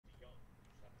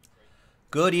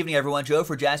Good evening, everyone. Joe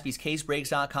for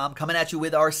JASPY'S coming at you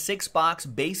with our 6-box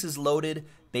bases loaded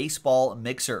baseball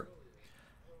mixer.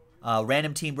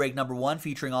 Random team break number 1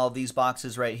 featuring all of these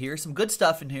boxes right here. Some good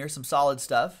stuff in here, some solid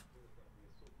stuff.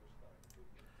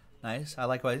 Nice. I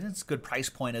like it. It's a good price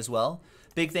point as well.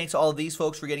 Big thanks to all of these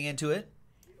folks for getting into it.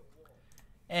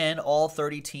 And all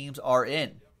 30 teams are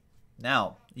in.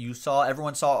 Now,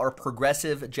 everyone saw our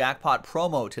progressive jackpot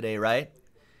promo today, right?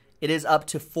 It is up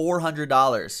to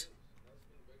 $400.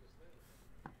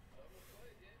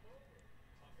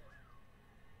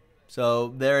 So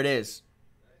there it is.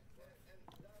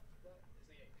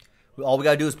 All we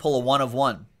got to do is pull a 1 of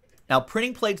 1. Now,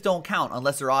 printing plates don't count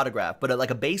unless they're autographed, but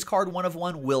like a base card 1 of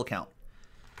 1 will count.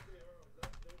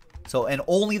 So, and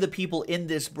only the people in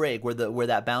this break where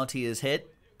that bounty is hit,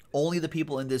 only the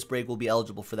people in this break will be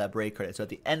eligible for that break credit. So at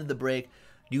the end of the break,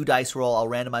 new dice roll, I'll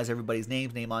randomize everybody's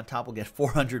names. Name on top will get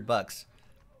 $400.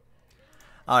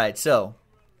 All right, so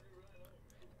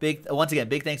once again,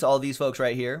 big thanks to all of these folks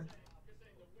right here.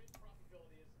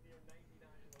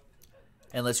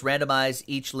 And let's randomize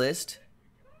each list.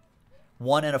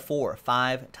 1 and a 4,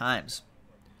 5 times.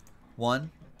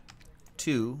 1,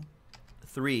 2,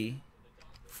 3,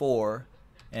 4,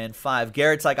 and 5.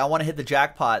 Garrett's like, I want to hit the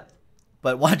jackpot,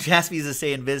 but want JASPY'S to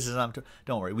stay in business.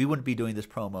 Don't worry, we wouldn't be doing this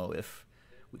promo if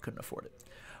we couldn't afford it.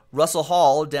 Russell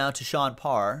Hall down to Sean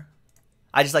Parr.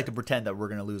 I just like to pretend that we're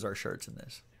going to lose our shirts in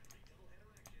this.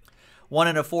 1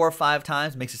 and a 4, 5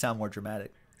 times. Makes it sound more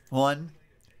dramatic. 1,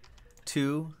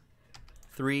 2,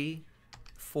 3,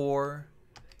 4,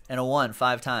 and a 1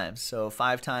 5 times. So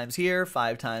 5 times here,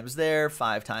 5 times there,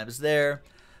 5 times there.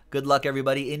 Good luck,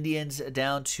 everybody. Indians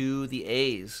down to the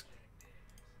A's.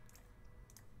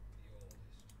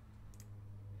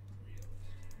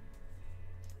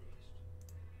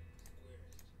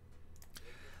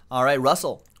 All right,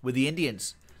 Russell with the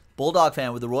Indians. Bulldog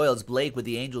fan with the Royals. Blake with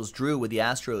the Angels. Drew with the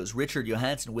Astros. Richard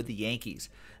Johansson with the Yankees.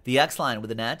 The X-Line with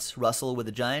the Nets. Russell with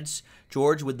the Giants.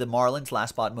 George with the Marlins. Last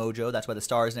spot mojo. That's why the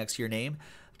star is next to your name.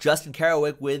 Justin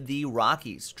Kerouic with the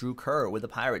Rockies. Drew Kerr with the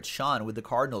Pirates. Sean with the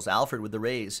Cardinals. Alfred with the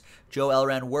Rays. Joe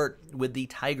Elran Wirt with the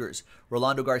Tigers.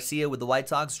 Rolando Garcia with the White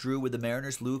Sox. Drew with the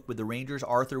Mariners. Luke with the Rangers.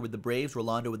 Arthur with the Braves.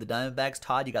 Rolando with the Diamondbacks.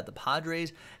 Todd, you got the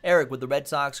Padres. Eric with the Red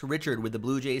Sox. Richard with the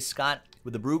Blue Jays. Scott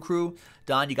with the Brew Crew.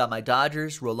 Don, you got my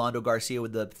Dodgers. Rolando Garcia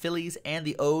with the Phillies and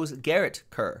the O's. Garrett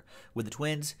Kerr with the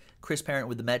Twins. Chris Parent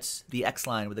with the Mets. The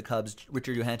X-Line with the Cubs.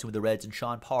 Richard Johansson with the Reds. And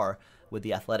Sean Parr with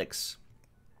the Athletics.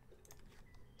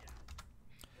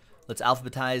 Let's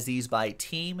alphabetize these by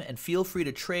team, and feel free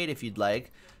to trade if you'd like.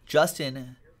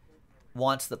 Justin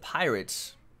wants the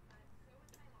Pirates.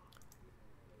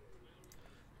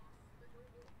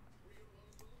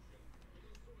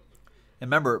 And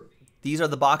remember, these are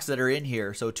the boxes that are in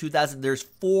here. So there's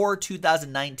 4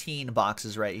 2019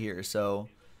 boxes right here. So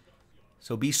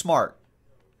be smart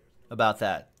about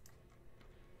that.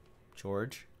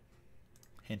 George,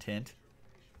 hint, hint.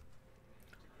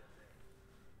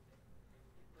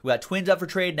 We got Twins up for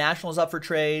trade, Nationals up for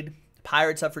trade,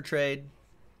 Pirates up for trade.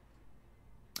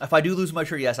 If I do lose my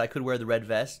shirt, yes, I could wear the red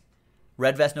vest.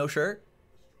 Red vest, no shirt?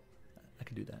 I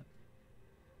could do that.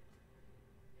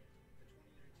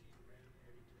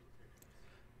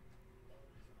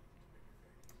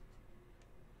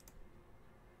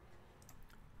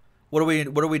 What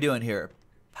are we doing here?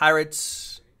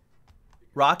 Pirates,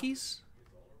 Rockies?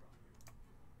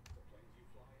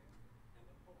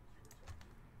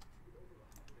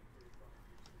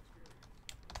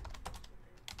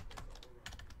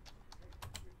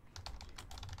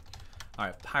 All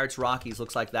right, Pirates, Rockies,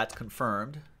 looks like that's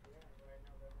confirmed.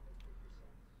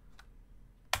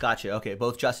 Gotcha. Okay,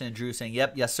 both Justin and Drew saying,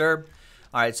 yep, yes, sir.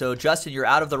 All right, so Justin, you're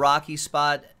out of the Rockies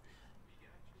spot.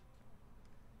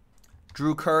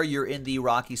 Drew Kerr, you're in the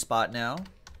Rocky spot now.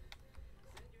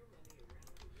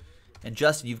 And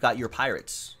Justin, you've got your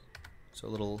Pirates. So a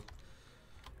little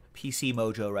PC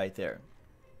mojo right there.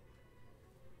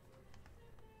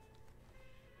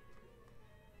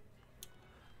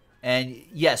 And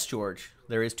yes, George,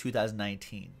 there is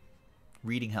 2019.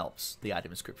 Reading helps, the item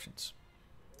descriptions.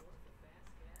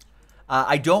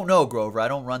 I don't know, Grover. I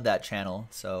don't run that channel,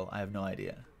 so I have no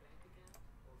idea.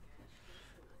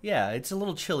 Yeah, it's a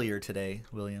little chillier today,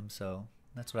 William, so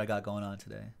that's what I got going on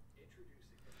today.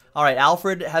 All right,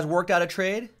 Alfred has worked out a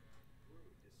trade.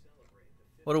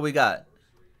 What do we got?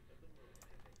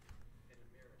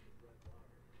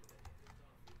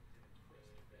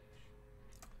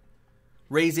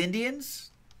 Rays Indians?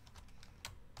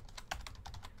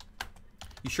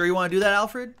 You sure you want to do that,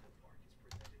 Alfred?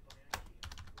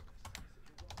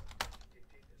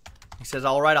 He says,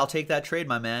 all right, I'll take that trade,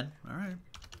 my man. All right.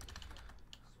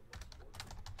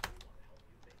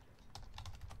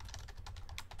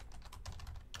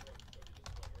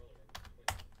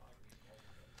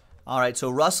 All right, so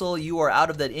Russell, you are out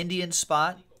of that Indian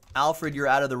spot. Alfred, you're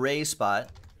out of the Rays spot.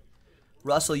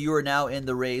 Russell, you are now in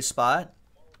the Rays spot.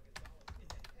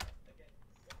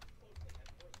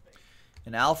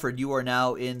 And Alfred, you are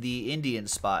now in the Indian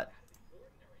spot.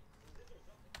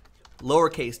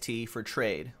 Lowercase t for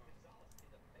trade.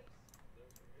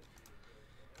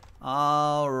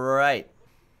 All right.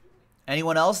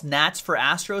 Anyone else? Nats for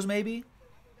Astros, maybe?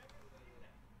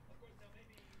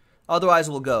 Otherwise,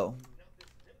 we'll go.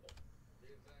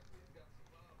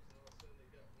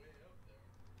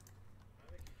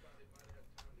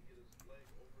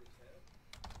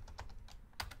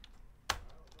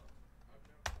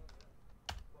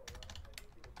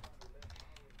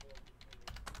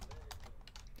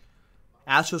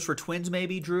 Astros for Twins,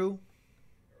 maybe, Drew?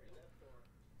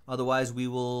 Otherwise, we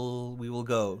will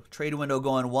go. Trade window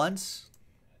going once.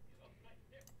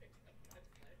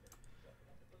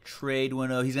 Trade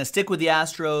window. He's going to stick with the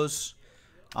Astros.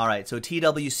 All right, so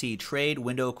TWC, trade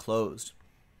window closed.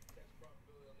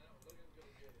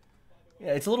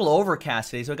 Yeah, it's a little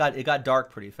overcast today, so it got dark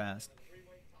pretty fast.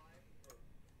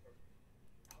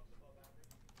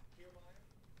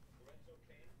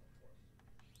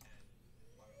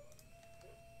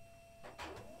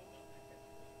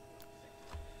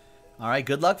 All right,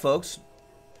 good luck, folks.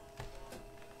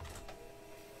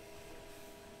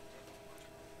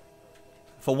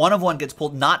 If a 1 of 1 gets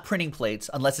pulled, not printing plates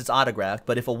unless it's autographed,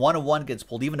 but if a 1 of 1 gets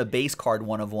pulled, even a base card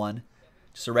 1 of 1,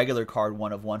 just a regular card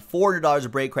 1 of 1, $400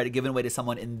 of break credit given away to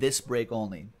someone in this break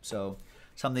only. So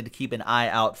something to keep an eye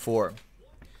out for.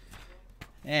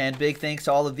 And big thanks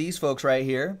to all of these folks right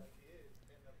here.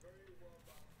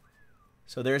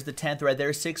 So there's the 10th right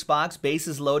there, 6 box,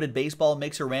 bases loaded, baseball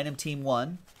mixer, random team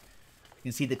 1. You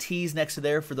can see the T's next to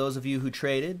there for those of you who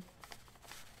traded.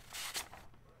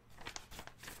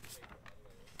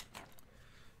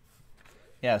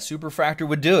 Yeah, Superfractor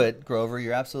would do it, Grover.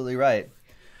 You're absolutely right.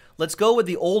 Let's go with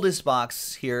the oldest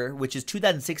box here, which is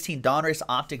 2016 Donruss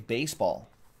Optic Baseball.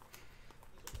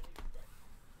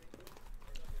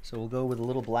 So we'll go with a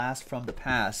little blast from the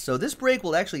past. So this break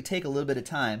will actually take a little bit of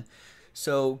time.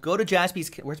 So go to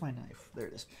JASPY'S. Where's my knife? There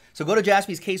it is. So go to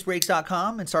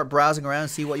JASPY'sCaseBreaks.com and start browsing around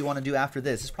and see what you want to do after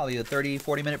this. This is probably a 30,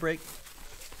 40-minute break.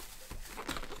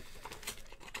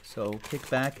 So kick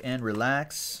back and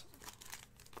relax.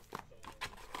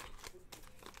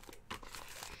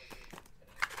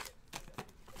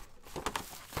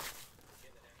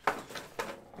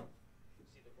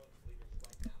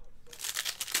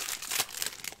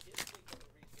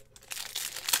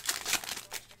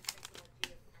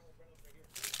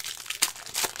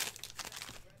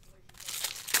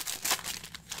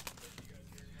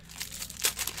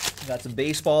 Got some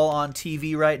baseball on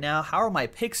TV right now. How are my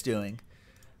picks doing?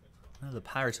 Oh, the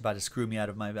Pirates are about to screw me out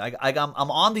of my...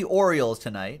 I'm on the Orioles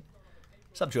tonight.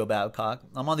 What's up, Joe Babcock?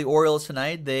 I'm on the Orioles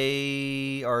tonight.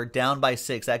 They are down by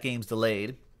 6. That game's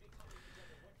delayed.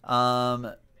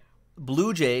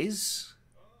 Blue Jays.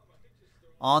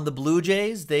 On the Blue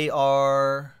Jays, they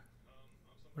are...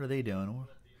 What are they doing?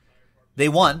 They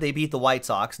won. They beat the White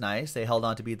Sox. Nice. They held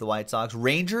on to beat the White Sox.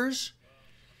 Rangers...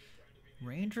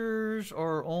 Rangers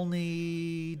are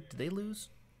only... Did they lose?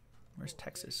 Where's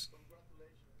Texas?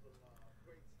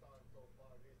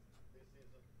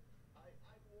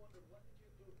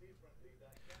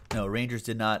 No, Rangers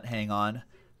did not hang on.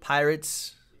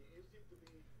 Pirates.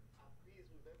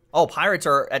 Oh, Pirates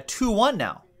are at 2-1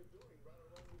 now.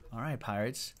 All right,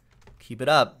 Pirates. Keep it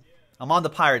up. I'm on the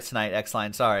Pirates tonight,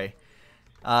 X-Line. Sorry.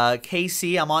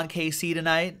 KC. I'm on KC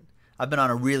tonight. I've been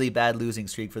on a really bad losing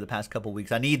streak for the past couple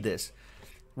weeks. I need this.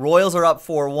 Royals are up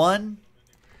 4-1.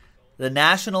 The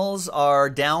Nationals are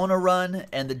down a run,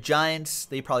 and the Giants,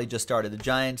 they probably just started. The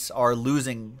Giants are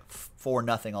losing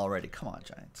 4-0 already. Come on,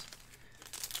 Giants.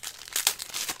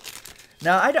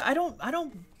 Now, I'm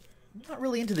not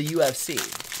really into the UFC.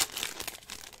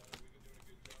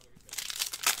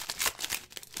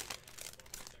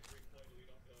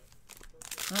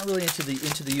 Not really into the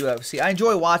UFC. I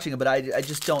enjoy watching it, but I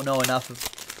just don't know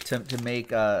enough to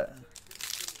make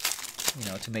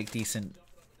to make decent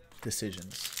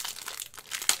decisions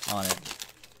on it.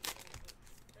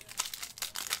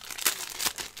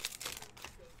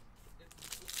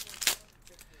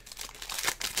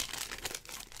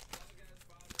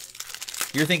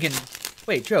 You're thinking,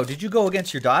 wait, Joe, did you go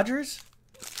against your Dodgers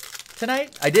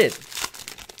tonight? I did.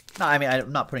 No, I mean,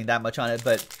 I'm not putting that much on it,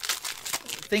 but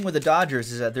the thing with the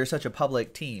Dodgers is that they're such a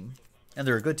public team, and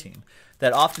they're a good team,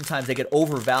 that oftentimes they get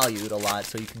overvalued a lot,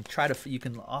 so you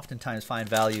can oftentimes find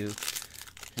value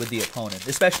with the opponent,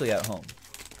 especially at home.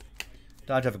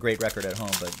 Dodgers have a great record at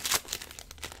home, but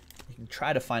you can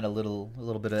try to find a little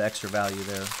bit of extra value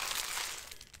there.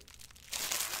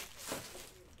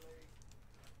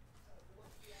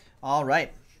 All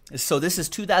right. So this is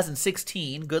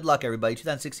 2016. Good luck, everybody.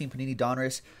 2016 Panini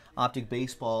Donruss Optic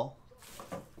Baseball.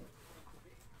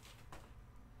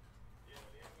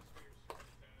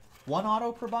 One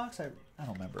auto per box? I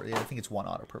don't remember. Yeah, I think it's one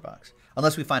auto per box.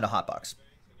 Unless we find a hot box.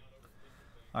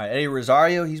 All right, Eddie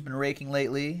Rosario. He's been raking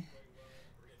lately.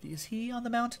 Is he on the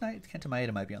mound tonight? Kenta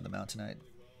Maeda might be on the mound tonight.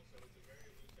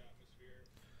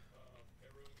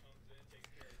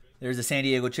 There's a San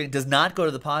Diego Chicken. Does not go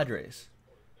to the Padres.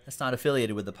 That's not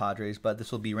affiliated with the Padres, but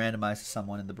this will be randomized to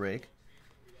someone in the break.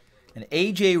 And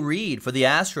A.J. Reed for the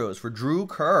Astros for Drew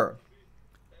Kerr.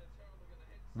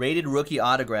 Rated rookie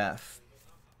autograph.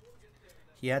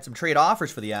 He had some trade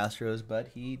offers for the Astros, but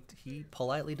he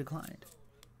politely declined.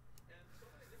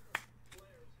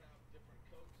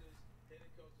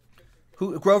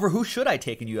 Grover, who should I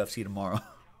take in UFC tomorrow?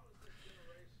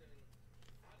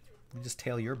 Just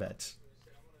tail your bets.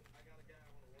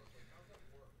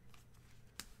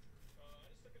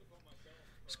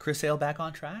 Is Chris Sale back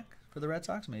on track for the Red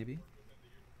Sox? Maybe.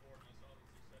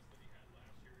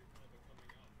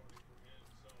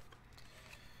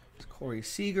 It's Corey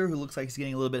Seager, who looks like he's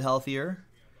getting a little bit healthier.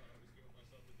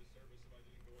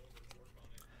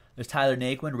 There's Tyler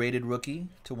Naquin, rated rookie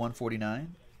to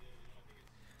 149.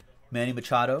 Manny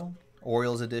Machado,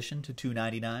 Orioles edition to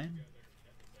 299.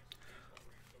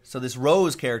 So this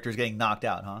Rose character is getting knocked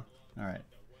out, huh? All right.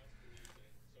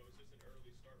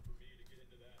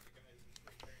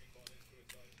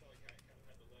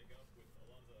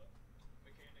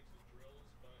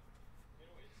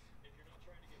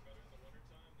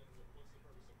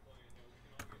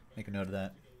 Make a note of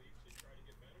that.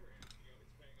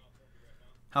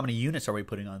 How many units are we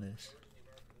putting on this?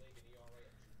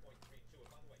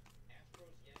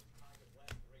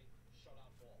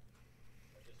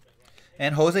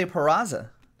 And Jose Peraza.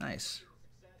 Nice.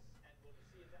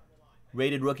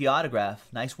 Rated rookie autograph.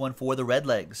 Nice one for the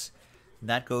Redlegs. And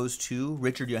that goes to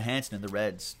Richard Johansson and the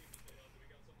Reds.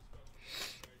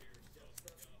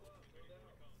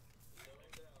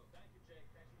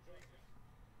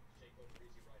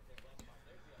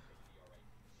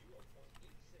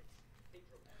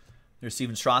 There's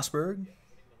Steven Strasburg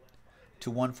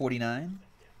to 149.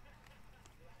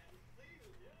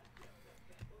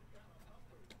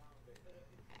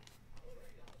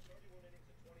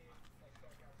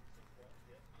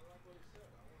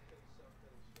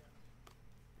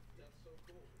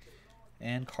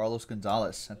 And Carlos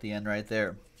Gonzalez at the end right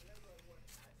there.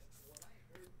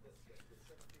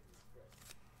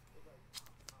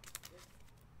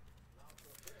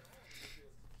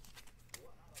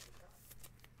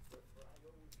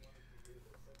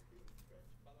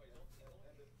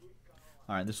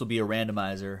 All right, this will be a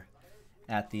randomizer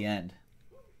at the end.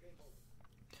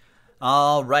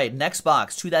 All right, next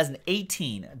box,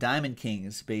 2018 Diamond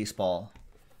Kings Baseball,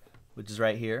 which is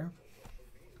right here.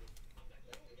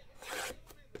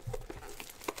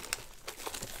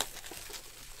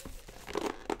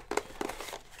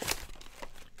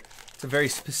 It's a very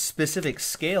specific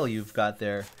scale you've got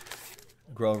there,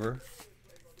 Grover.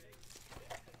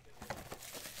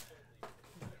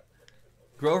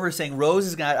 Grover is saying Rose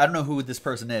is going to, I don't know who this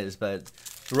person is, but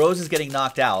Rose is getting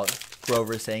knocked out.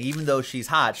 Grover is saying even though she's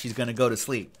hot, she's going to go to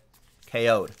sleep.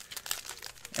 KO'd.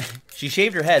 She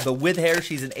shaved her head, but with hair,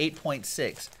 she's an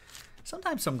 8.6.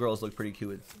 Sometimes some girls look pretty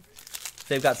cute.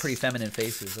 They've got pretty feminine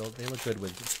faces. They look good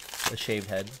with a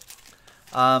shaved head.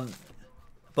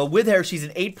 But with hair, she's an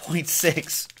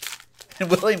 8.6. And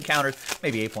William counters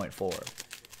maybe 8.4.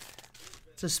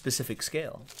 It's a specific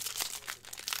scale.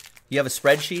 You have a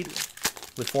spreadsheet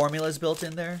with formulas built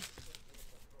in there.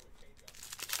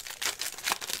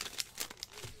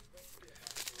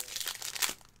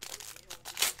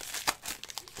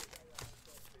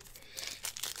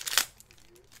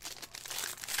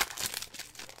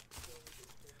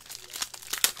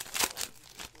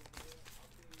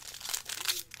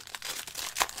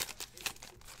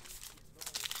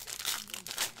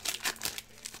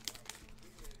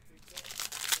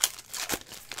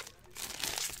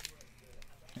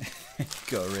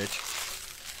 Go, Rich.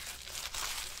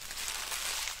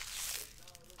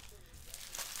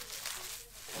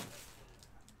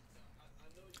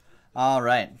 All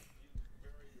right.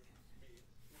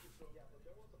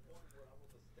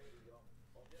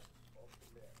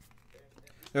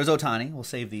 There's Ohtani. We'll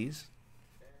save these.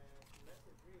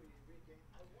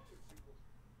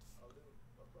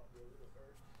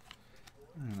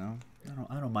 I don't know.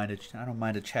 I don't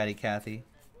mind a chatty Cathy.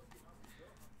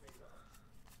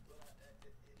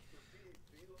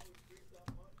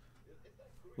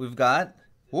 We've got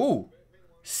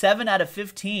 7 out of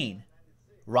 15.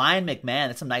 Ryan McMahon.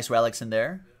 That's some nice relics in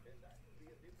there.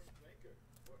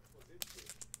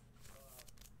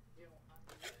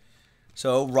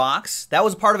 So, Rocks. That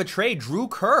was part of a trade. Drew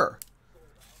Kerr.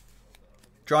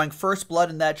 Drawing first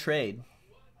blood in that trade.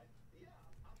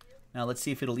 Now, let's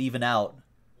see if it'll even out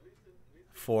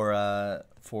for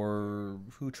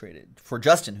who traded? For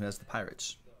Justin, who has the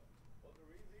Pirates.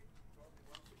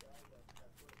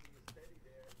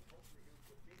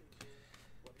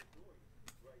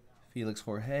 Felix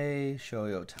Jorge,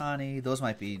 Shohei Ohtani. Those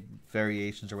might be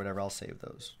variations or whatever. I'll save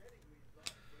those.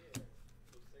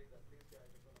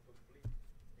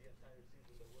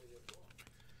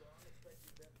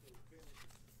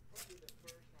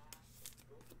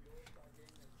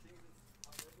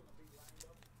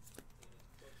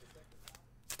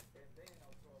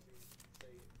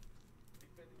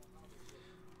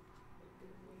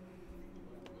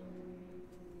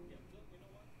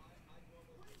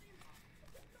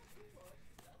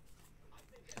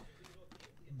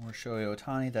 More Shohei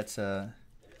Ohtani. That's you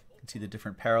can see the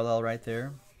different parallel right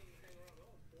there.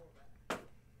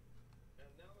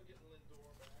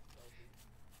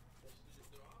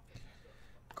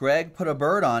 Greg put a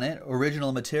bird on it.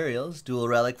 Original materials. Dual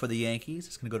relic for the Yankees.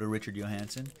 It's going to go to Richard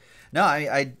Johansson. No,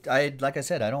 I like I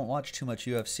said, I don't watch too much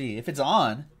UFC. If it's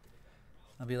on,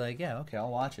 I'll be like, yeah, okay, I'll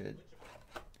watch it.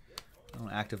 I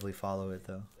don't actively follow it,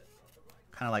 though.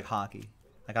 Kind of like hockey.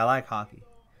 Like, I like hockey.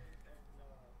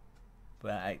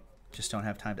 But I just don't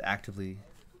have time to actively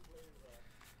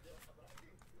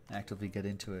get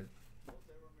into it.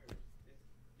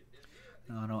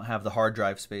 No, I don't have the hard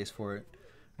drive space for it.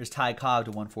 There's Ty Cobb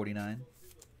to 149.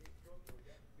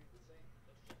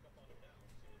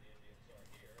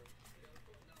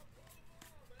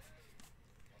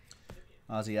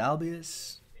 Ozzy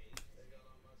Albius.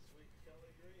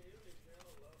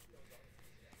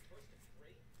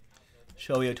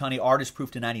 Shohei Ohtani artist proof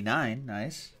to 99.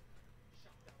 Nice.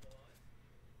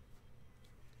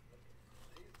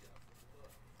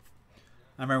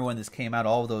 I remember when this came out,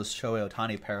 all of those Shohei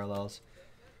Ohtani parallels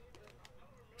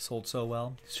sold so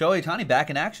well. Shohei Ohtani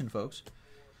back in action, folks.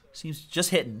 Seems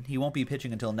just hitting. He won't be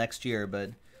pitching until next year,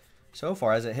 but so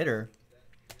far as a hitter,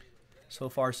 so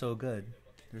far so good.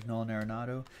 There's Nolan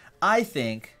Arenado. I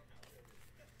think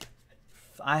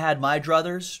if I had my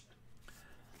druthers,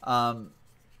 I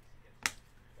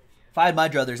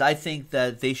think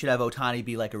that they should have Ohtani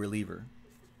be like a reliever.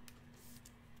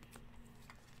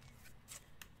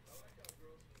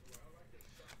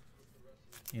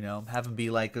 You know, have him be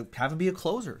a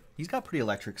closer. He's got pretty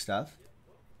electric stuff.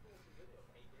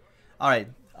 All right,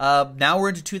 now we're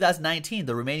into 2019.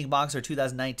 The remaining boxes are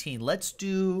 2019. Let's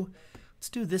do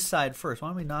this side first. Why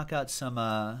don't we knock out some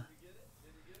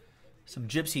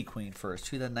Gypsy Queen first?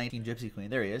 2019 Gypsy Queen.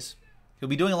 There he is. He'll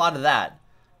be doing a lot of that,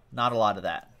 not a lot of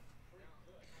that.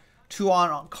 2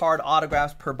 on-card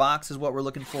autographs per box is what we're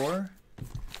looking for.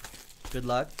 Good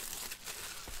luck.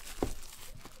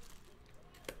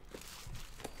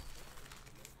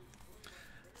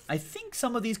 I think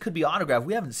some of these could be autographed.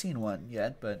 We haven't seen one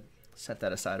yet, but set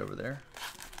that aside over there.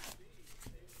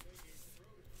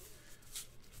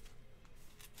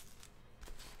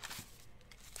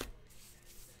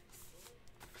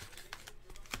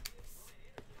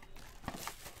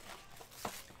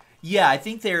 Yeah, I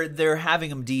think they're having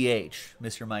him DH,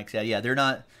 Mr. Mike said. Yeah, they're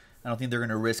not. I don't think they're going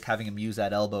to risk having him use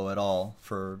that elbow at all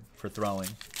for throwing.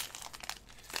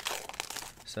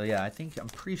 So yeah, I'm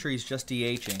pretty sure he's just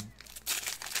DHing.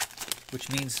 Which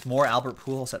means more Albert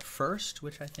Pujols at first,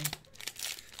 which I think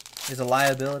is a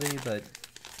liability, but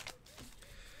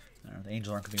I don't know, the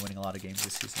Angels aren't going to be winning a lot of games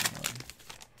this season anyway.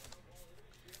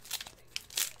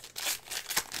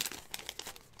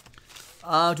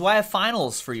 Do I have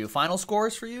finals for you? Final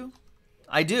scores for you?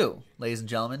 I do, ladies and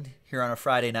gentlemen. Here on a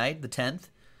Friday night, the 10th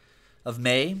of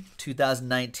May,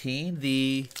 2019.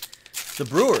 The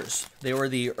Brewers, they were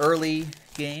the early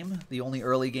game, the only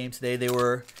early game today.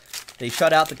 They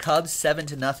shut out the Cubs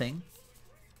 7-0.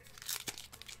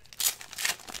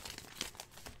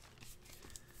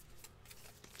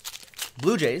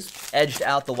 Blue Jays edged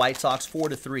out the White Sox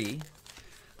 4-3.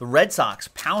 The Red Sox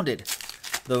pounded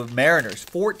the Mariners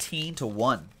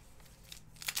 14-1.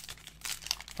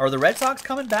 Are the Red Sox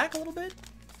coming back a little bit?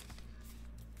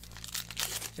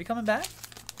 Are they coming back?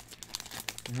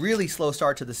 Really slow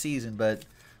start to the season, but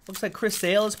looks like Chris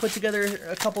Sale has put together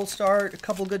a couple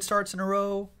good starts in a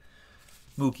row.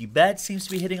 Mookie Betts seems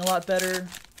to be hitting a lot better.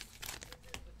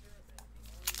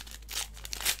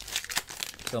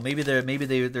 So maybe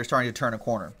they're starting to turn a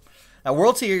corner. That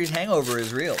World Series hangover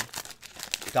is real.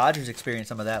 Dodgers experienced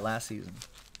some of that last season.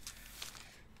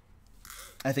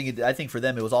 I think for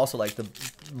them it was also like the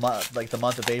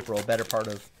month of April, better part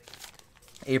of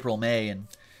April, May, and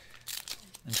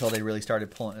until they really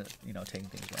started pulling, taking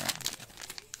things around.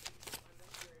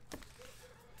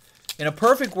 In a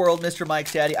perfect world, Mr.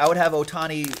 Mike's daddy, I would have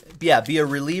Ohtani, yeah, be a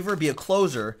reliever, be a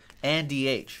closer, and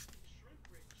DH.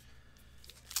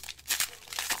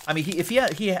 I mean,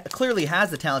 he clearly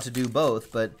has the talent to do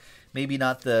both, but maybe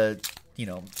not the,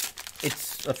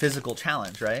 it's a physical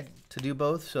challenge, right, to do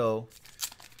both. So,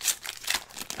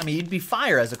 I mean, he'd be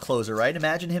fire as a closer, right?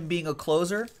 Imagine him being a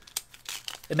closer.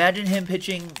 Imagine him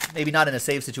pitching, maybe not in a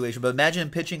save situation, but imagine him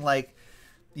pitching like,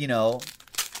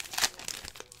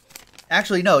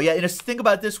 actually, no, yeah, think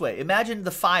about it this way. Imagine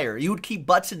the fire. You would keep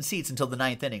butts in seats until the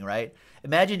 9th inning, right?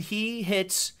 Imagine he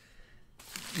hits,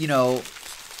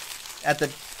 at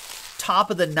the top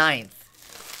of the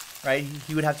 9th, right?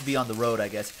 He would have to be on the road, I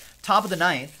guess. Top of the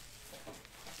 9th,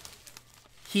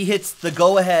 he hits the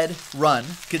go-ahead run,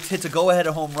 hits a go-ahead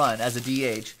home run as a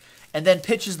DH, and then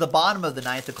pitches the bottom of the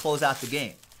 9th to close out the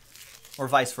game, or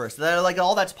vice versa. Like,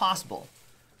 all that's possible,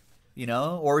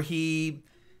 Or he,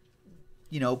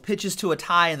 pitches to a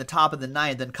tie in the top of the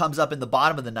 9th, then comes up in the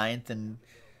bottom of the 9th and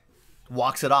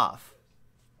walks it off.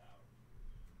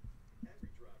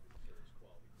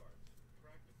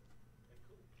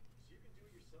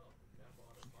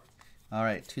 All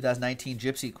right, 2019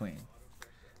 Gypsy Queen.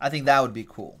 I think that would be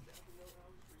cool.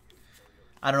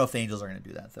 I don't know if the Angels are going to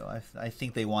do that, though. I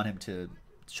think they want him to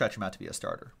stretch him out to be a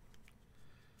starter.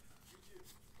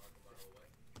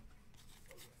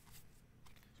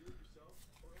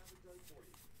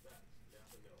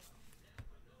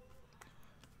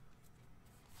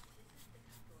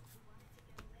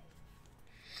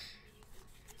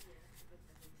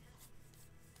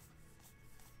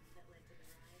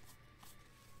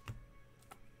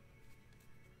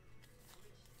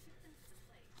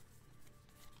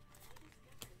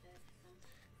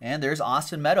 And there's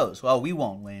Austin Meadows. Well, we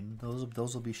won't, Lane.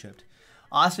 Those will be shipped.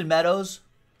 Austin Meadows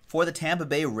for the Tampa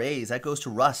Bay Rays. That goes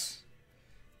to Russ,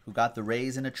 who got the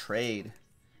Rays in a trade.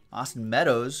 Austin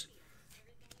Meadows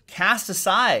cast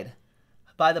aside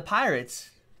by the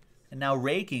Pirates and now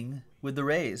raking with the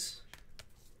Rays.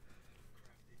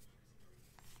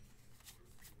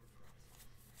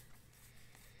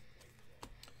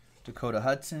 Dakota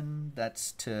Hudson,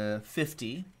 that's to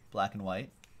 50, black and white.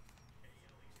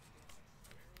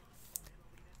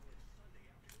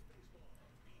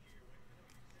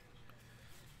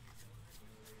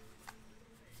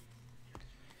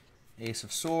 Ace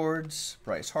of Swords,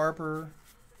 Bryce Harper,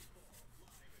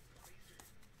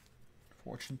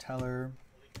 Fortune Teller.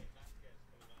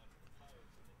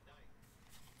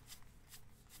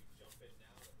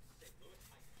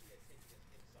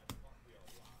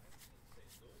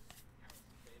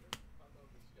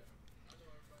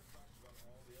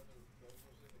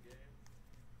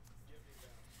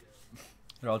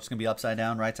 They're all just going to be upside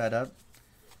down, right side up.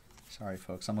 Sorry,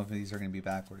 folks. Some of these are going to be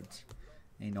backwards.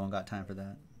 Ain't no one got time for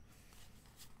that.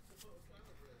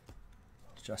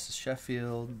 Justice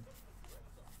Sheffield.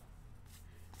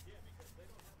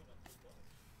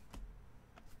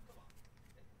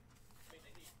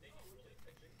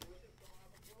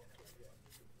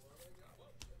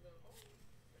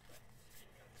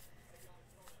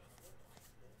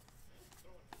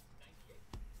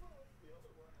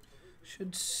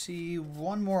 Should see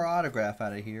one more autograph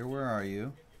out of here. Where are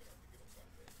you?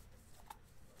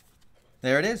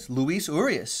 There it is. Luis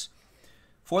Urias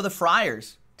for the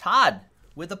Friars. Todd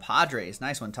with the Padres.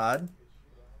 Nice one, Todd.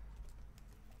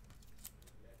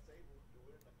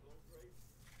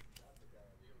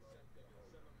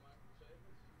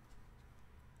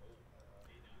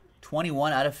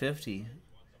 $21 out of 50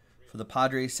 for the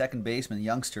Padres second baseman,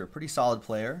 youngster. Pretty solid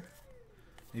player.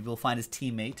 Maybe we'll find his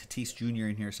teammate, Tatis Jr.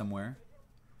 in here somewhere.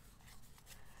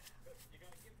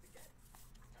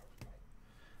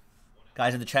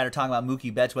 Guys in the chat are talking about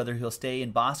Mookie Betts, whether he'll stay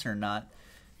in Boston or not.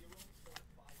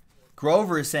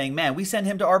 Grover is saying, man, we send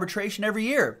him to arbitration every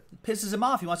year. It pisses him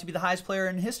off. He wants to be the highest player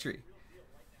in history.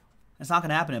 It's not going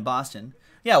to happen in Boston.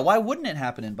 Yeah, why wouldn't it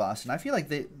happen in Boston? I feel like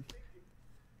they...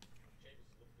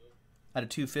 Out of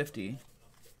 250.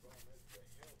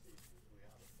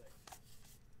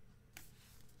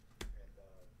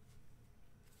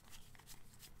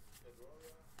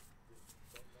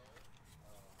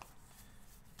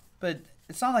 But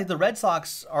it's not like the Red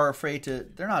Sox are afraid to...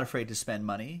 They're not afraid to spend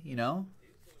money, you know?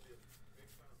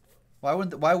 Why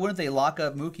wouldn't they lock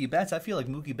up Mookie Betts? I feel like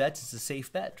Mookie Betts is a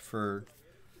safe bet for,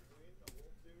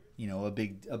 you know, a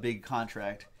big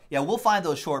contract. Yeah, we'll find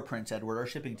those short prints, Edward. Our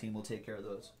shipping team will take care of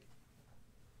those.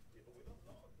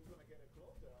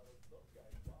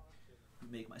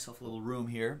 Make myself a little room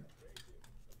here.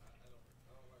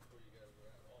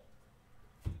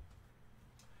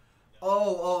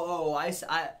 Oh, I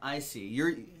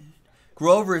see.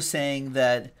 Grover is saying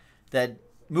that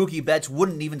Mookie Betts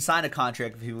wouldn't even sign a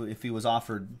contract if he was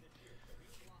offered.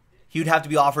 He would have to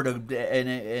be offered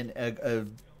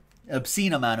an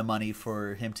obscene amount of money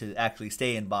for him to actually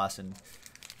stay in Boston.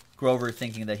 Grover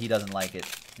thinking that he doesn't like it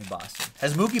in Boston.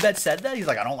 Has Mookie Betts said that? He's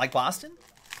like, I don't like Boston?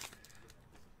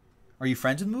 Are you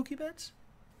friends with Mookie Betts?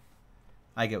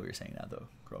 I get what you're saying now, though,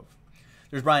 Grove.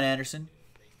 There's Brian Anderson.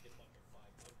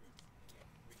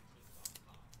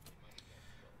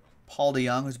 Paul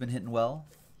DeYoung, who's been hitting well.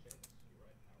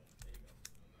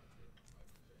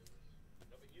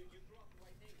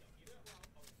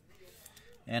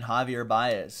 And Javier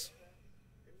Baez.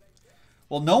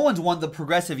 Well, no one's won the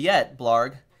Progressive yet,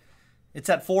 Blarg. It's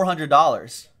at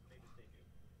 $400.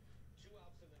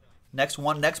 Next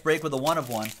break with a one of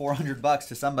one, $400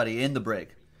 to somebody in the break.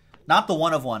 Not the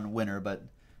one of one winner, but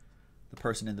the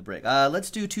person in the break.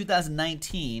 Let's do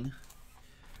 2019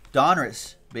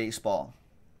 Donruss baseball.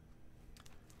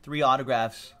 3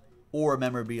 autographs or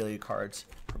memorabilia cards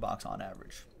per box on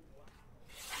average.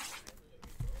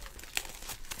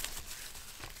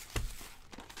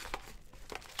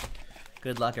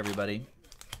 Good luck, everybody.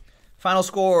 Final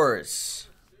scores.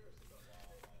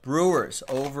 Brewers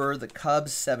over the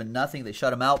Cubs 7-0. They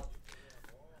shut them out.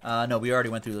 No, we already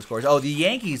went through the scores. Oh, the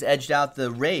Yankees edged out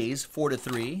the Rays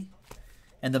 4-3.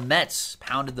 And the Mets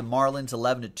pounded the Marlins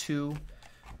 11-2.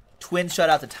 Twins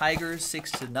shut out the Tigers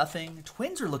 6-0.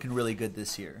 Twins are looking really good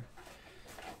this year.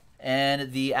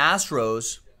 And the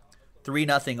Astros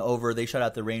 3-0 over. They shut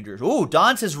out the Rangers. Ooh,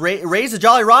 Don says raise the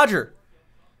Jolly Roger.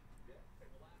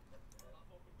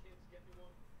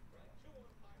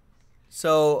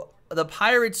 So the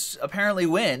Pirates apparently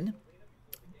win.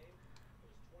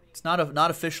 It's not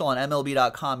official on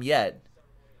MLB.com yet,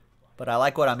 but I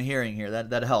like what I'm hearing here.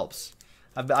 That helps.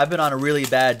 I've been on a really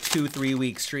bad 2-3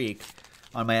 week streak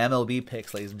on my MLB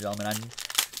picks, ladies and gentlemen.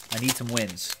 I need some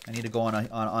wins. I need to go on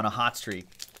a hot streak.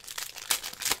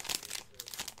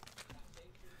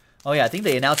 Oh yeah, I think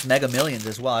they announced Mega Millions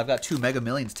as well. I've got 2 Mega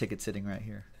Millions tickets sitting right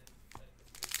here.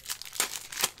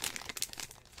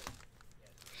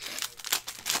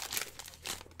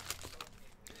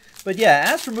 But yeah,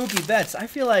 as for Mookie Betts, I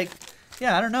feel like,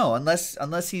 yeah, I don't know,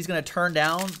 unless he's gonna turn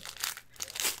down.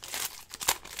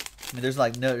 I mean, there's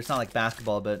like no, it's not like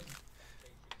basketball, but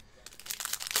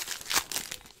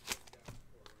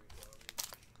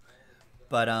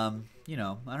you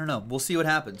know, I don't know. We'll see what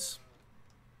happens.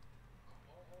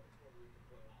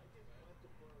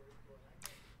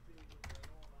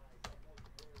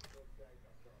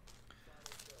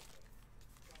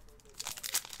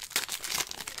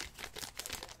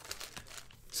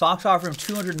 Sox offered him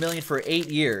 $200 million for 8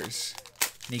 years,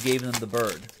 and he gave them the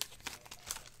bird.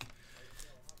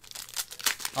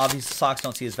 Obviously, the Sox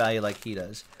don't see his value like he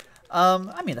does. I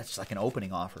mean, that's just like an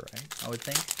opening offer, right? I would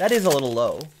think. That is a little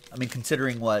low. I mean,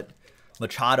 considering what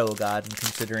Machado got, and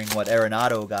considering what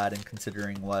Arenado got, and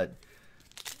considering what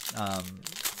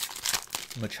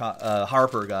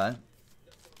Harper got.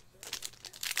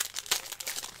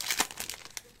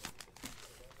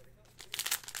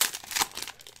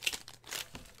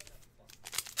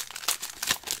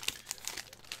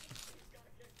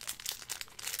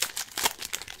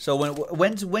 So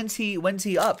when's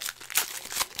he up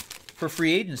for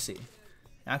free agency?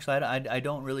 Actually, I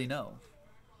don't really know.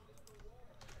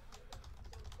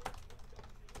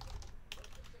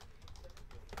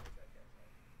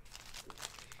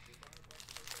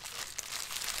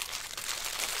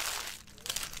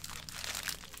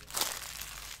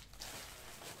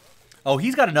 Oh,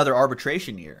 he's got another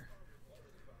arbitration year.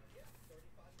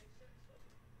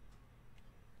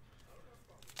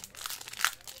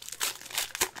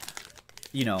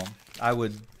 You know, I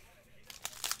would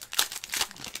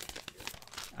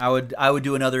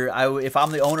do another. If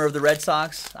I'm the owner of the Red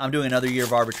Sox, I'm doing another year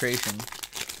of arbitration.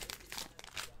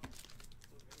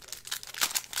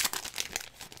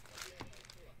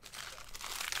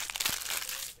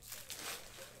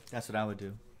 That's what I would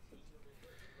do.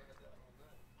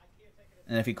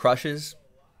 And if he crushes,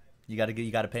 you got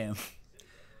to pay him.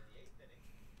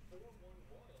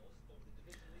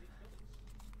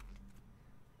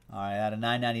 All right, out of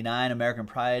 $9.99, American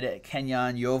Pride,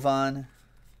 Kenyon Yovan.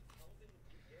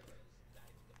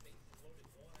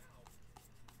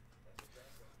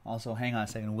 Also, hang on a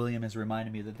second. William has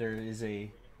reminded me that there is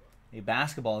a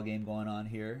basketball game going on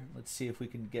here. Let's see if we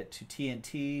can get to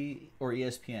TNT or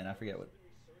ESPN. I forget what.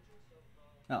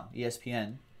 No,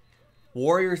 ESPN.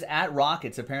 Warriors at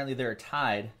Rockets. Apparently they're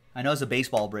tied. I know it's a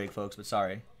baseball break, folks, but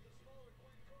sorry.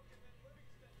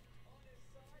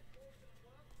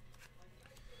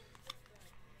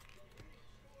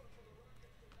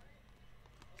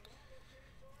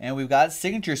 And we've got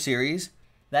Signature Series.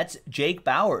 That's Jake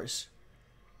Bauers.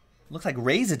 Looks like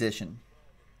Rays edition.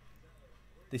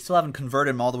 They still haven't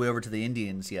converted him all the way over to the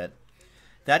Indians yet.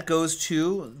 That goes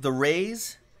to the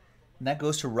Rays, and that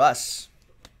goes to Russ.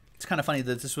 It's kind of funny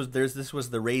that this was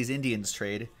the Rays Indians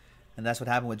trade, and that's what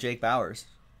happened with Jake Bauers.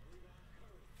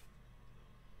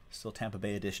 Still Tampa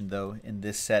Bay edition though in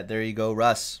this set. There you go,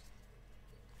 Russ.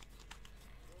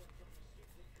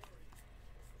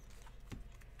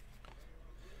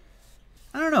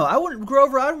 I don't know.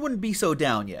 Grover, I wouldn't be so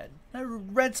down yet.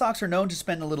 Red Sox are known to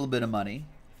spend a little bit of money.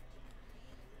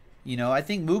 You know, I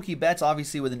think Mookie Betts,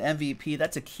 obviously with an MVP,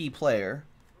 that's a key player,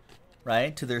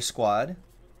 right, to their squad.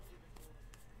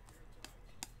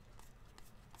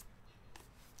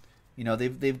 You know,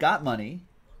 they've got money.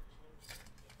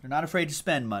 They're not afraid to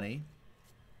spend money.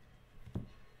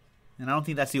 And I don't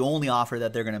think that's the only offer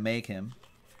that they're going to make him.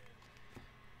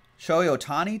 Shohei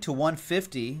Ohtani to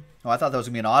 150. Oh, I thought that was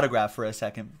going to be an autograph for a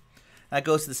second. That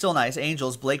goes to the still nice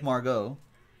Angels, Blake Margot.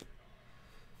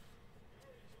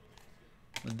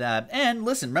 With that. And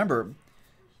listen, remember,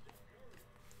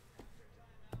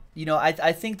 you know, I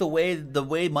think the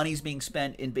way money's being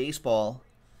spent in baseball,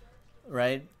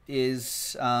 right,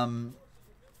 is a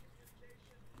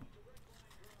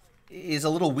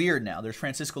little weird now. There's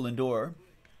Francisco Lindor,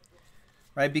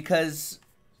 right? Because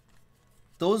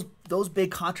those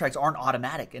big contracts aren't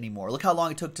automatic anymore. Look how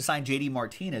long it took to sign J.D.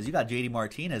 Martinez. You got J.D.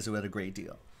 Martinez who had a great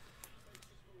deal.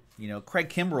 You know, Craig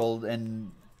Kimbrell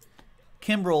and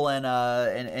Keuchel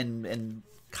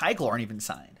aren't even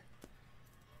signed.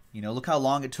 You know, look how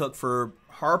long it took for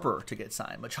Harper to get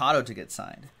signed, Machado to get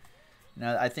signed. You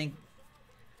know, I think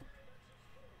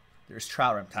there's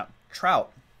Trout.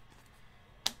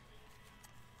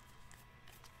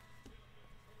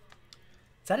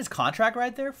 Is that his contract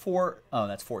right there? Oh,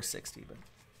 that's 460.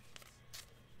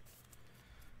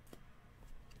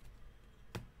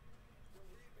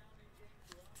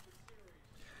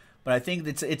 But I think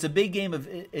it's a big game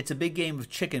of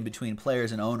chicken between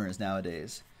players and owners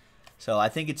nowadays. So I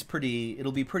think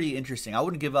it'll be pretty interesting. I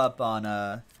wouldn't give up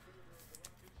on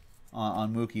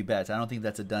Mookie Betts. I don't think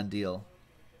that's a done deal.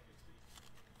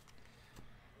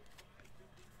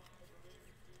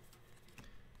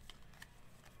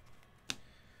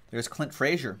 There's Clint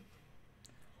Frazier.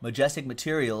 Majestic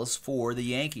Materials for the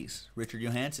Yankees. Richard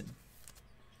Johansson.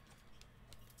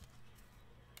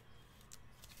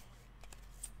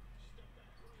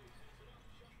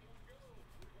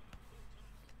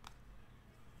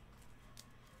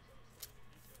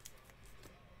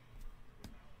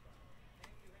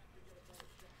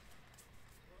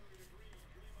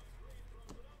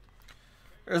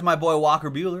 There's my boy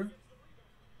Walker Buehler.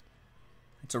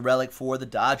 It's a relic for the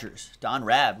Dodgers. Don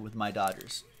Rabb with my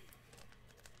Dodgers.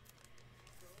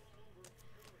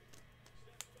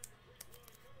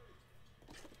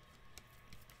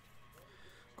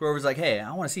 Grover's like, hey,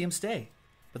 I want to see him stay.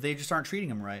 But they just aren't treating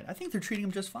him right. I think they're treating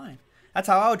him just fine. That's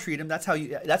how I would treat him. That's how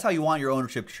you want your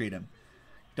ownership to treat him.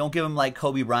 Don't give him like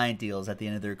Kobe Bryant deals at the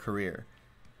end of their career.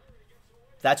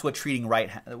 That's what treating right.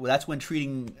 That's when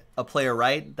treating a player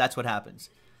right. That's what happens.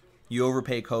 You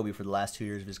overpay Kobe for the last 2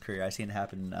 years of his career. I've seen it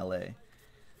happen in L.A.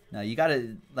 Now you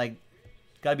gotta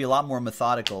be a lot more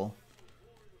methodical.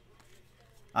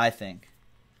 I think.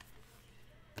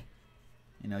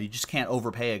 You know, you just can't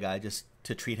overpay a guy just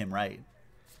to treat him right.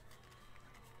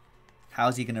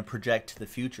 How's he gonna project to the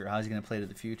future? How's he gonna play to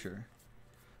the future?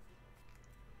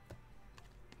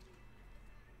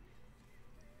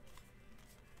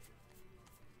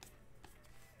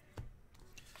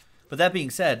 But that being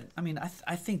said, I mean,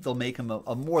 I think they'll make him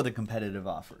a more than competitive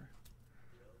offer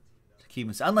to keep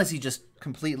him, unless he just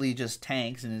completely just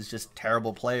tanks and is just a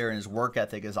terrible player and his work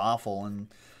ethic is awful and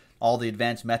all the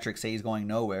advanced metrics say he's going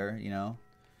nowhere. You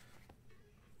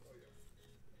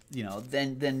know,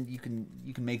 then you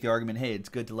can make the argument, hey, it's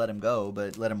good to let him go,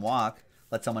 but let him walk,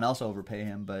 let someone else overpay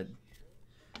him, but.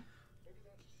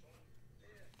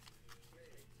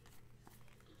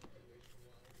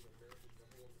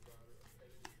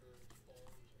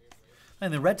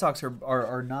 And the Red Sox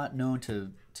are not known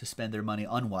to spend their money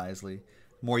unwisely.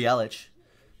 More Yelich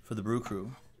for the Brew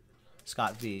Crew,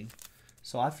 Scott V.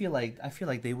 So I feel like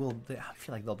they will. I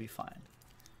feel like they'll be fine.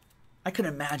 I could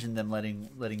imagine them letting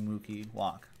Mookie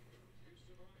walk.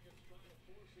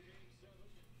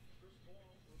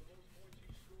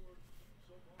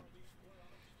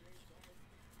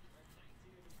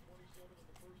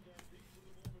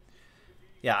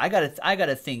 Yeah, I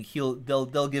gotta think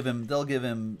they'll give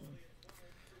him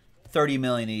 $30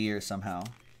 million a year somehow,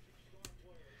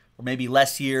 or maybe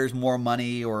less years, more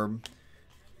money, or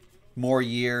more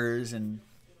years, and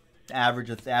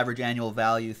average annual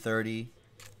value 30.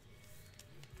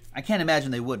 I can't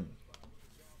imagine they wouldn't.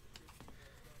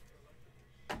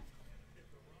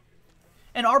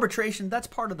 And arbitration, that's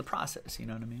part of the process, you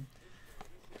know what I mean?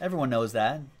 Everyone knows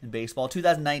that in baseball.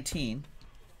 2019.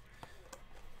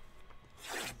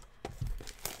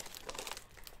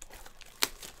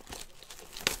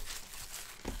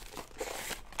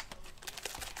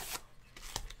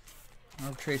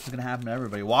 Arbitration's going to happen to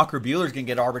everybody. Walker Buehler's going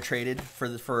to get arbitrated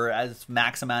for as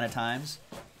max amount of times.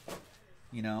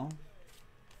 You know?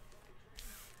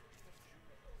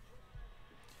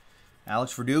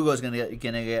 Alex Verdugo is going to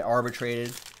get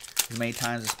arbitrated as many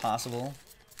times as possible.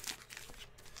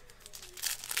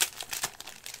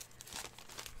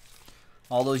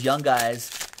 All those young guys,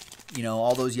 you know,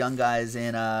 all those young guys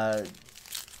in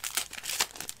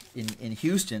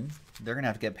Houston, they're going to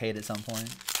have to get paid at some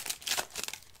point.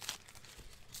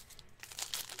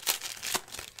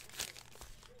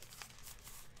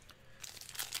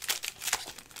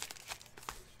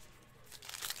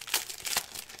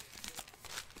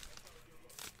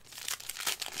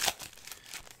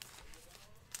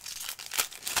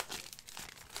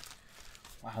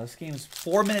 Wow, this game's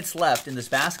 4 minutes left in this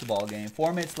basketball game.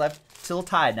 4 minutes left, still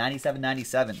tied,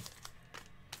 97-97.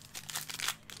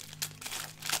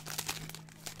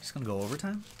 Just going to go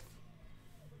overtime.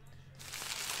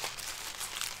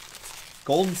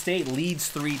 Golden State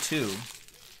leads 3-2.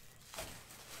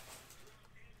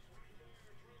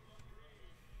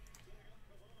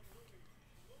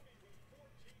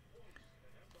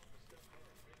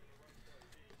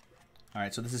 All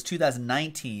right, so this is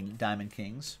 2019 Diamond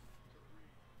Kings.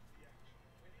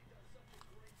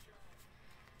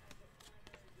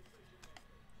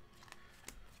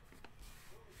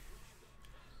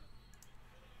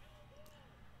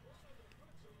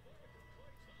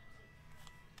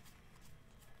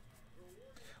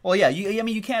 Well, yeah, I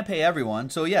mean, you can't pay everyone,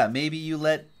 so yeah, maybe you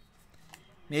let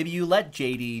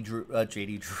JD Drew,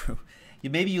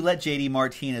 maybe you let JD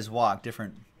Martinez walk,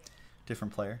 different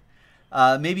player.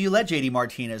 Maybe you let JD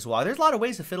Martinez walk. There's a lot of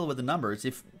ways to fiddle with the numbers.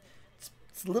 If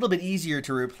it's a little bit easier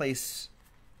to replace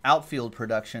outfield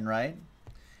production, right?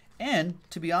 And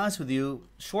to be honest with you,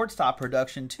 shortstop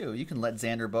production too. You can let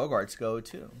Xander Bogaerts go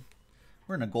too.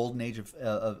 We're in a golden age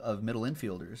of middle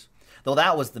infielders, though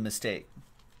that was the mistake.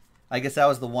 I guess that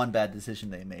was the one bad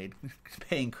decision they made,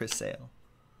 paying Chris Sale.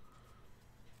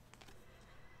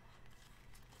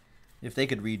 If they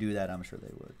could redo that, I'm sure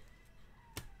they would.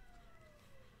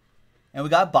 And we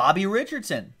got Bobby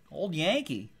Richardson, old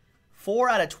Yankee. 4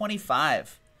 out of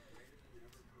 25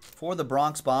 for the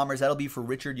Bronx Bombers. That'll be for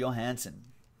Richard Johansson.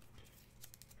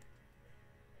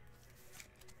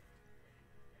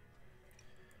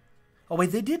 Oh,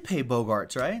 wait, they did pay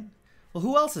Bogaerts, right? Well,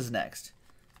 who else is next?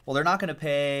 Well, they're not going to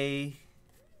pay...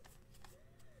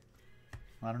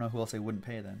 I don't know who else they wouldn't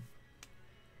pay then.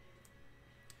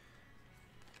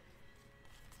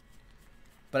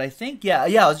 But I think, yeah,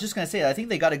 I was just going to say, I think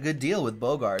they got a good deal with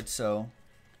Bogaerts, so...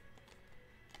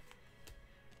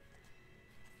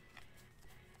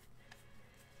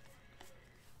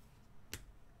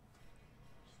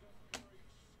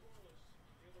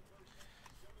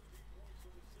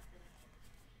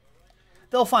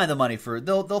 They'll find the money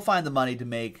they'll find the money to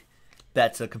make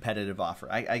Betts a competitive offer.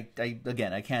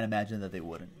 Again, I can't imagine that they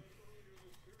wouldn't.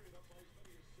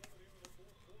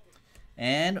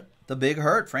 And the big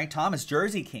hurt, Frank Thomas,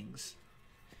 Jersey Kings.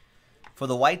 For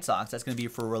the White Sox, that's going to be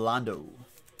for Rolando.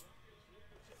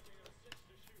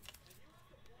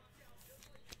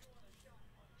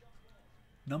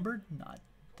 Numbered? Not.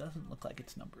 Doesn't look like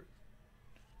it's numbered.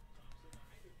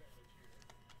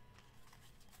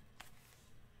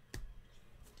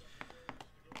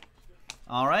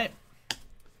 All right.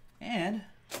 And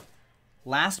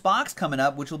last box coming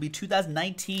up, which will be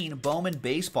 2019 Bowman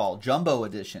Baseball Jumbo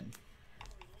Edition.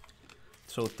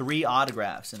 So 3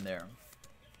 autographs in there.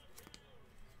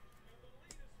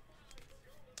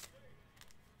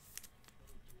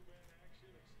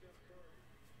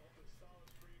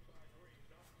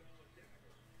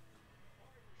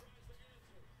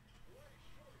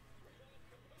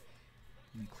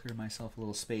 Let me clear myself a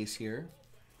little space here.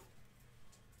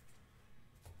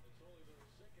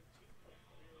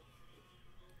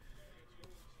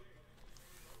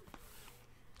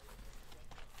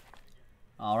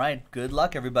 All right, good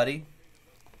luck, everybody.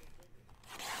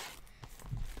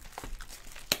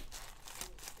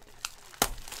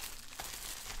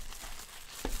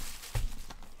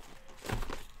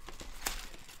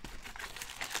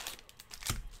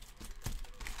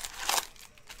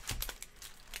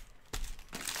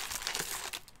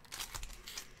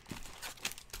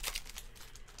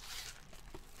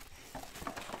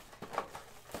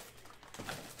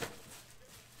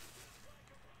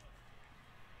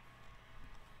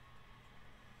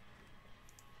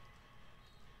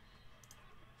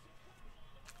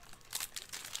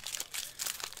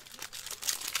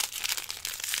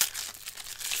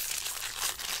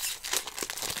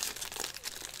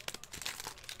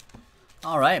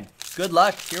 All right, good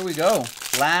luck. Here we go.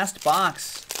 Last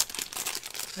box.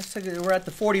 We're at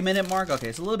the 40-minute mark. Okay,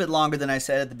 it's a little bit longer than I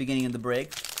said at the beginning of the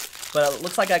break. But it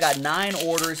looks like I got 9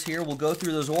 orders here. We'll go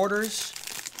through those orders,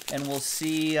 and we'll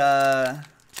see what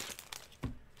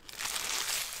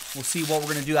we're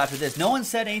going to do after this. No one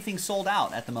said anything sold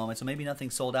out at the moment, so maybe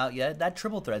nothing's sold out yet. That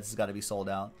Triple Threads has got to be sold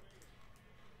out.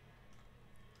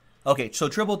 Okay, so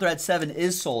Triple Thread 7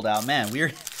 is sold out. Man,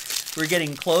 we're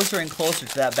getting closer and closer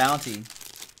to that bounty.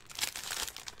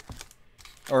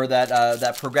 Or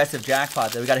that progressive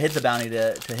jackpot. We got to hit the bounty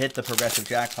to hit the progressive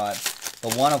jackpot. The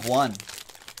 1 of 1.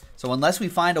 So unless we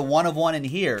find a 1 of 1 in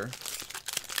here,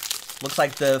 looks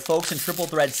like the folks in Triple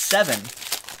Thread 7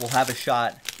 will have a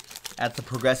shot at the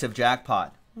progressive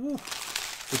jackpot. Woo.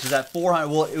 Which is at 400.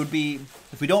 Well, it would be,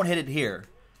 if we don't hit it here,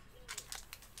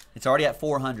 it's already at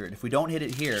 400. If we don't hit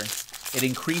it here, it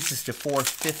increases to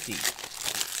 450.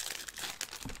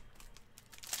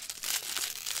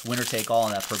 Winner take all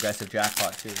on that progressive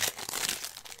jackpot too.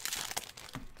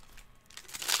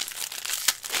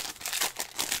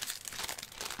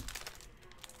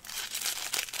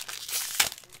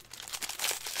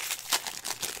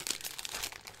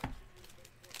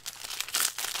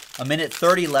 A minute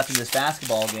 30 left in this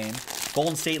basketball game.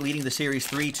 Golden State leading the series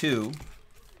 3-2.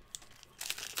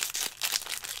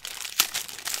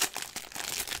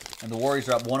 And the Warriors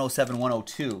are up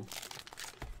 107-102.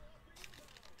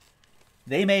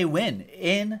 They may win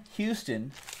in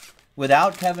Houston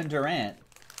without Kevin Durant.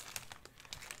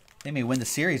 They may win the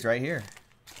series right here.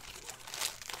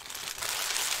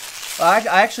 I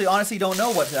actually honestly don't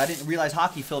know what I didn't realize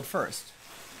hockey filled first.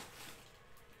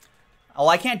 Oh,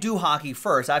 I can't do hockey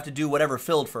first. I have to do whatever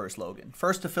filled first, Logan.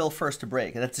 First to fill, first to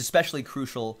break. That's especially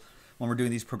crucial when we're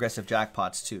doing these progressive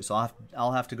jackpots too. So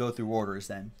I'll have to go through orders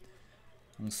then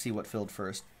and see what filled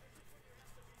first.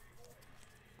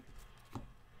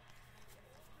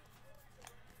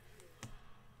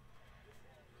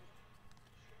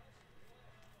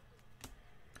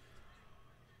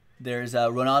 There's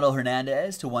Ronaldo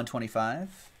Hernandez to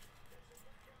 125.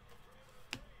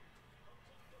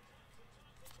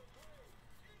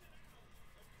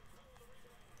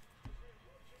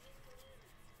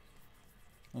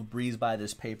 We'll breeze by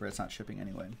this paper. It's not shipping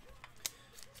anyway.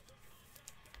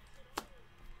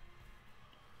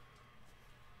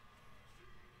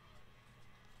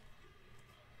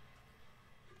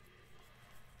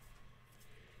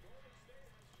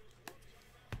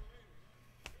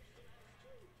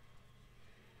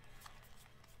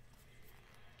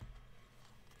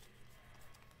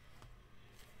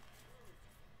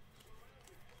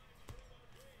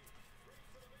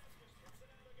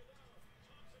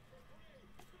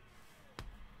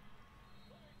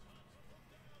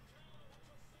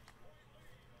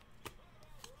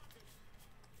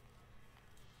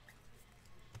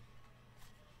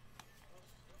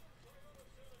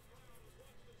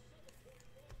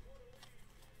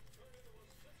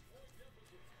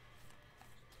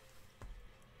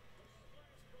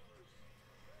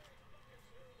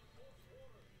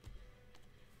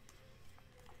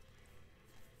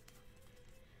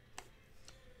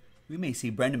 We may see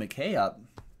Brendan McKay up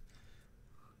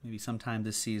maybe sometime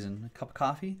this season. A cup of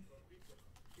coffee?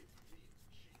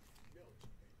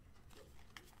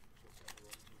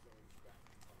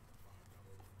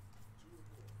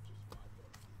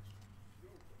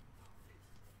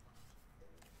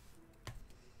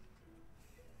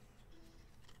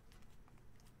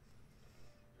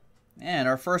 And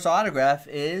our first autograph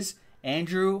is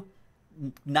Andrew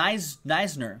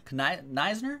Neisner.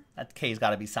 Neisner? That K's got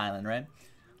to be silent, right?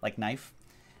 Like knife.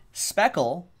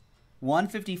 Speckle,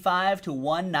 155 to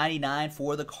 199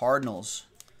 for the Cardinals.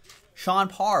 Sean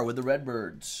Parr with the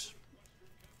Redbirds.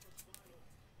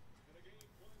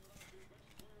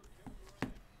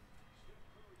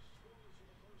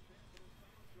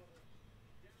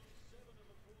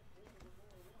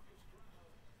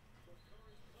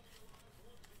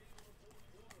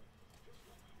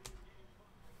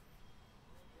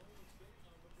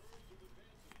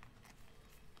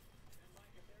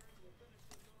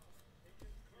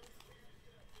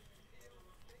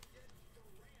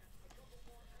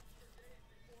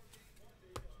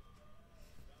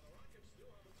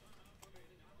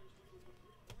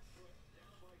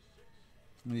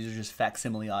 These are just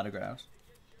facsimile autographs.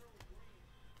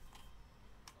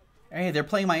 Hey, they're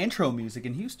playing my intro music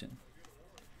in Houston.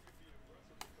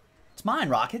 It's mine,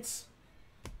 Rockets.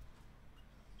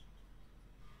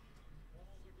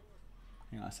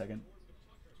 Hang on a second.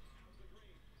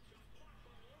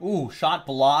 Ooh, shot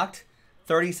blocked.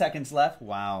 30 seconds left.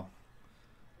 Wow.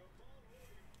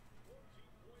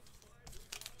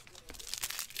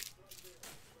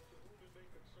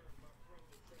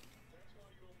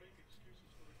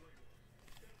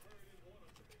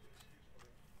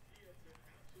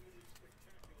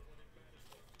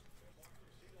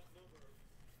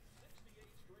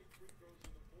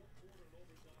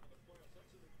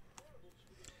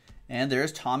 And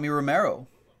there's Tommy Romero.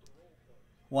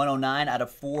 109 out of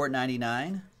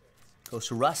 499. Goes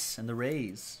to Russ and the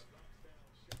Rays.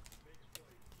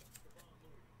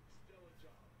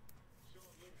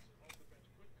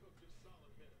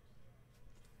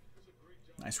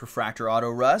 Nice refractor auto,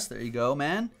 Russ. There you go,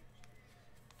 man.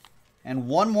 And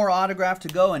one more autograph to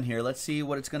go in here. Let's see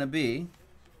what it's going to be.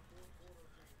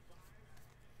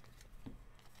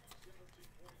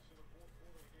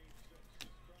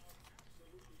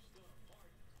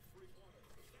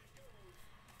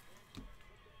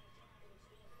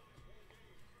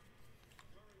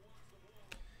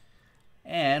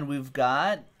 And we've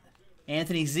got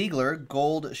Anthony Ziegler,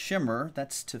 Gold Shimmer.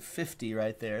 That's to 50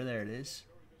 right there. There it is.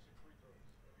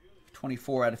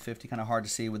 24 out of 50. Kind of hard to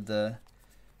see with the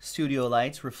studio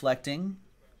lights reflecting.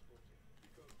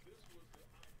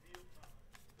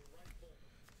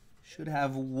 Should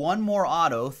have one more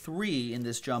auto, 3 in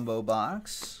this jumbo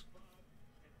box.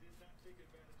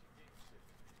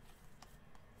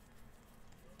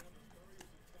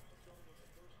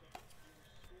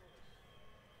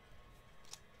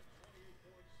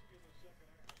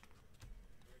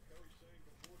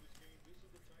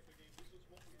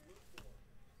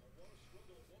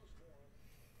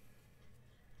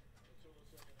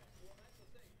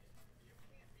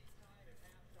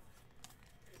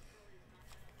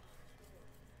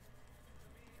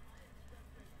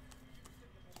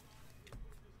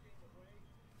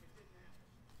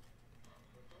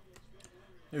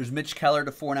 There's Mitch Keller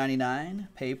to 499,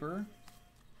 paper.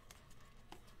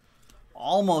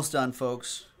 Almost done,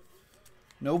 folks.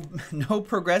 No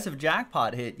progressive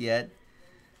jackpot hit yet.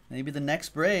 Maybe the next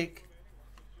break.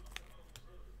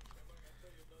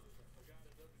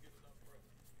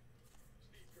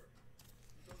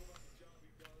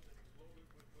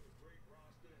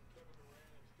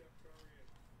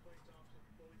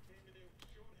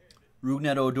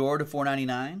 Rougned Odor to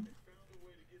 499.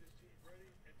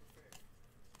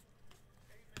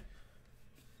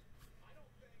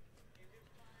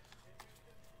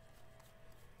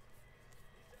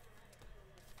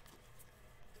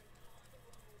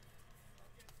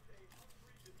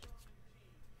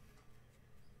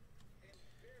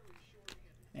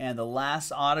 And the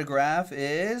last autograph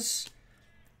is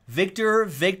Victor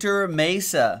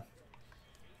Mesa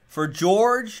for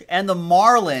George and the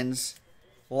Marlins.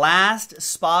 Last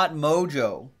spot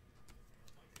mojo.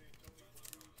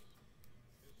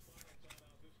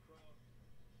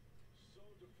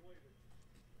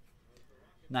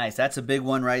 Nice. That's a big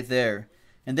one right there.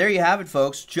 And there you have it,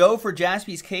 folks. Joe for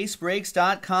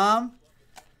JASPY'sCaseBreaks.com.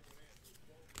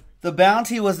 The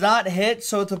bounty was not hit,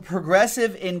 so the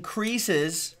progressive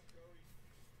increases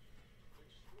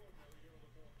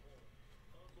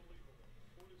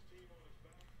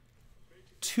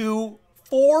to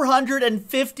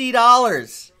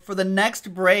 $450 for the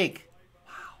next break.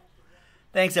 Wow.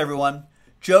 Thanks, everyone.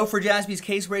 Joe for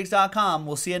JASPY'sCaseBreaks.com.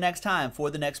 We'll see you next time for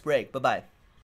the next break. Bye-bye.